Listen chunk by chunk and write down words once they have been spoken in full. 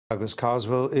Douglas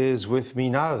Carswell is with me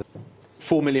now.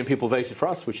 4 million people voted for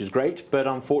us, which is great, but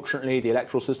unfortunately the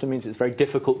electoral system means it's very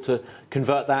difficult to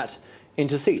convert that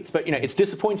into seats. But, you know, it's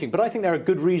disappointing, but I think there are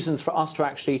good reasons for us to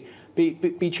actually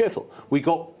be cheerful. We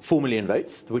got 4 million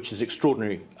votes, which is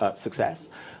extraordinary success.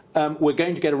 We're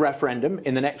going to get a referendum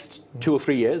in the next 2 or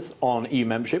 3 years on EU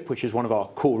membership, which is one of our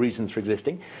core reasons for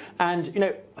existing. And, you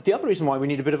know, the other reason why we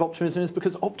need a bit of optimism is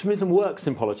because optimism works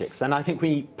in politics, and I think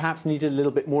we perhaps need a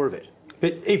little bit more of it.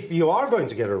 But if you are going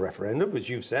to get a referendum, which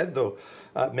you've said, though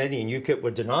many in UKIP were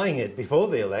denying it before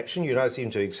the election, you now seem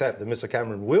to accept that Mr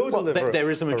Cameron will deliver. There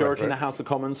is a majority in the House of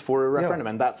Commons for a referendum,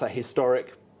 and that's a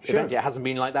historic event. It hasn't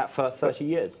been like that for 30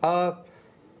 years. But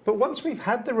once we've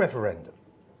had the referendum,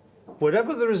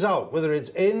 whatever the result, whether it's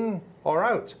in or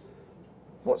out,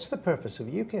 what's the purpose of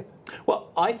UKIP?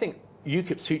 Well, I think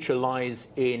UKIP's future lies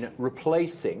in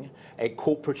replacing a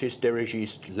corporatist,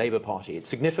 dirigist Labour Party. It's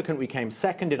significant. We came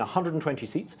second in 120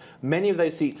 seats, many of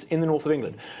those seats in the north of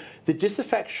England. The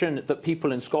disaffection that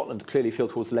people in Scotland clearly feel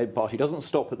towards the Labour Party doesn't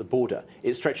stop at the border.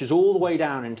 It stretches all the way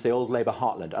down into the old Labour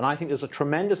heartland. And I think there's a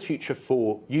tremendous future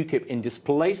for UKIP in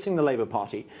displacing the Labour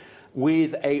Party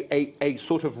with a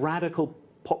sort of radical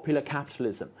popular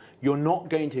capitalism. You're not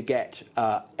going to get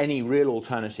any real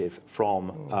alternative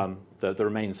from the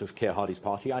remains of Keir Hardie's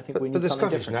party. I think we need something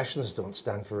different. But the Scottish Nationalists don't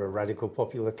stand for a radical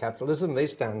popular capitalism. They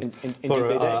stand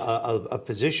for a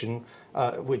position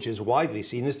which is widely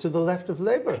seen as to the left of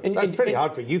Labour. That's pretty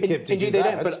hard for UKIP to do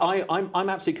that. But I'm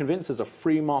absolutely convinced as a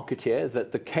free marketeer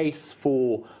that the case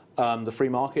for the free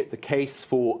market, the case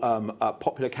for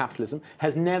popular capitalism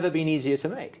has never been easier to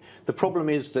make. The problem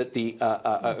is that the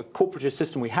corporatist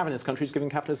system we have in this country is giving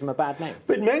capitalism a bad name.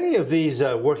 But many of these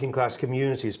working class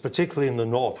communities, particularly in the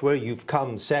north, where you've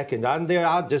come second, and they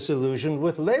are disillusioned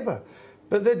with Labour.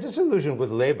 But they're disillusioned with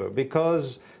Labour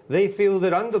because they feel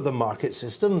that under the market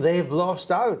system, they've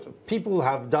lost out. People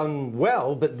have done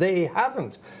well, but they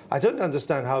haven't. I don't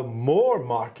understand how more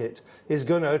market is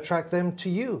going to attract them to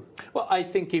you. Well, I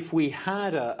think if we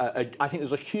had I think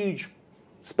there's a huge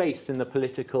space in the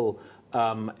political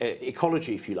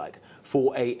ecology, if you like,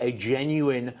 for a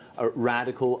genuine,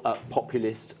 radical,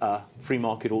 populist, free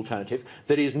market alternative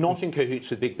that is not in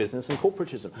cahoots with big business and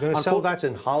corporatism. You're going to sell that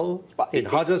in Hull, in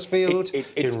Huddersfield,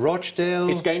 in Rochdale.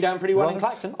 It's going down pretty well in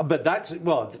Clacton. But that's,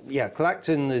 well, yeah,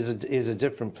 Clacton is a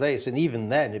different place, and even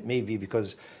then it may be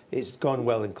because it's gone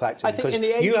well in Clacton, because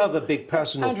you have a big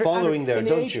personal following there,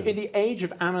 don't you? In the age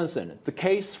of Amazon, the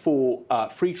case for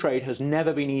free trade has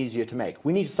never been easier to make.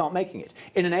 We need to start making it.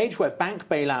 In an age where bank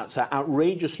bailouts are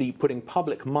outrageously putting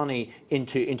public money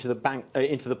into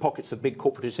the pockets of big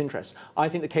corporatist interests, I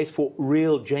think the case for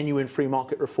real, genuine free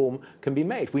market reform can be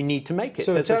made. We need to make it.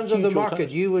 So in terms of the market,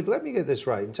 you would, let me get this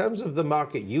right, in terms of the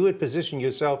market, you would position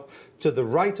yourself to the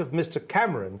right of Mr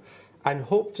Cameron and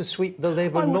hope to sweep the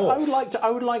Labour north.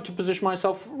 I would like to position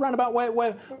myself round about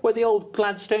where the old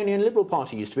Gladstonian Liberal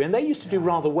Party used to be, and they used to do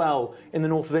rather well in the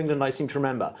north of England, I seem to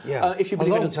remember. Yeah, if you a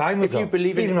long time ago.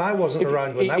 Even I wasn't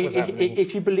around when that was happening.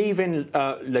 If you believe in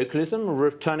localism,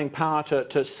 returning power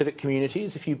to civic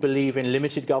communities, if you believe in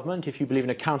limited government, if you believe in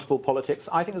accountable politics,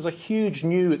 I think there's a huge,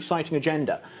 new, exciting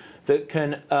agenda that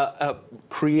can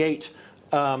create.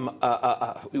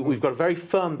 We've got a very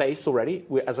firm base already.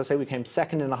 As I say, we came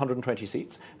second in 120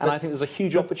 seats, and I think there's a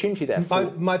huge opportunity there.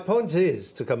 My point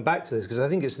is, to come back to this, because I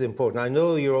think it's important. I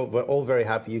know you're all very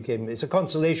happy you came. It's a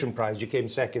consolation prize. You came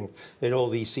second in all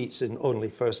these seats and only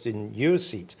first in your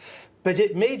seat. But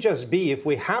it may just be, if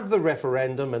we have the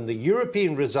referendum and the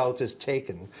European result is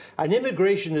taken, and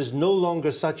immigration is no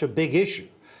longer such a big issue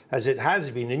as it has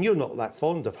been, and you're not that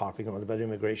fond of harping on about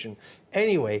immigration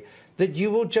anyway, that you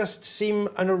will just seem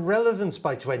an irrelevance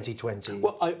by 2020.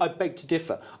 Well, I beg to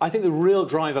differ. I think the real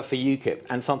driver for UKIP,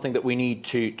 and something that we need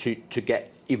to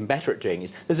get even better at doing,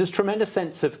 is there's this tremendous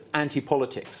sense of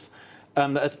anti-politics,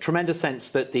 a tremendous sense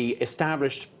that the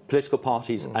established political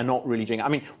parties are not really doing it. I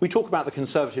mean, we talk about the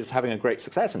Conservatives having a great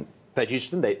success, and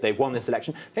they've won this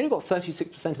election. They only got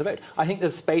 36% of the vote. I think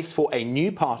there's space for a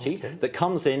new party that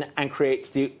comes in and creates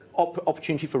the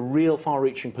opportunity for real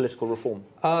far-reaching political reform.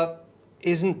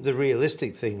 Isn't the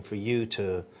realistic thing for you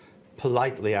to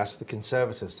politely ask the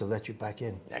Conservatives to let you back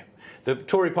in? No. The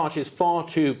Tory party is far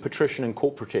too patrician and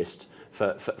corporatist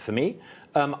for me.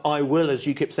 I will, as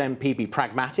UKIP's MP, be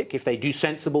pragmatic. If they do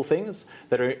sensible things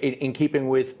that are in keeping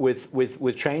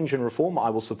with change and reform, I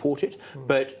will support it.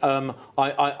 But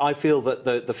I feel that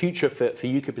the future for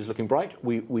UKIP is looking bright.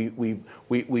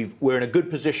 We're in a good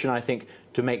position, I think,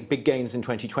 to make big gains in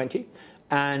 2020.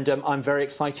 And I'm very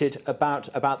excited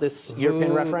about this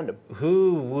European referendum.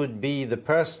 Who would be the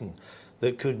person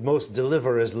that could most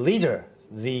deliver as leader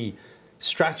the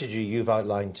strategy you've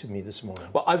outlined to me this morning?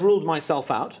 Well, I've ruled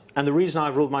myself out, and the reason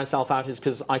I've ruled myself out is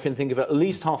because I can think of at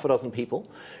least half a dozen people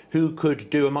who could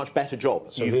do a much better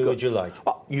job. So who would you like?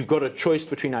 You've got a choice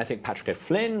between, I think, Patrick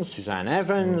Flynn, Suzanne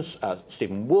Evans,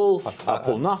 Stephen Wolfe,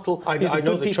 Paul Nuttall. I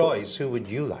know the people. choice. Who would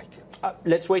you like?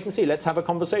 Let's wait and see. Let's have a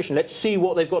conversation. Let's see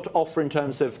what they've got to offer in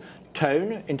terms of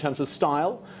tone, in terms of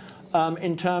style,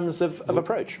 in terms of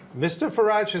approach. Mr.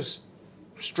 Farage has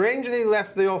strangely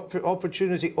left the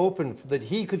opportunity open that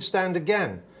he could stand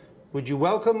again. Would you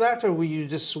welcome that, or will you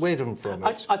dissuade him from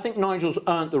it? I think Nigel's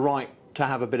earned the right to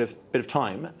have a bit of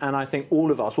time, and I think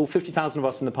all of us, all 50,000 of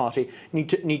us in the party, need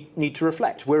to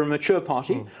reflect. We're a mature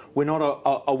party. We're not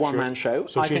a one-man show.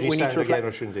 So should he stand again,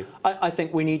 or shouldn't he? I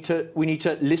think we need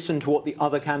to listen to what the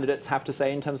other candidates have to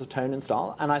say in terms of tone and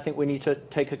style, and I think we need to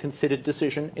take a considered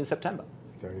decision in September.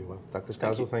 Very well. Dr.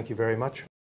 Carswell, thank you very much.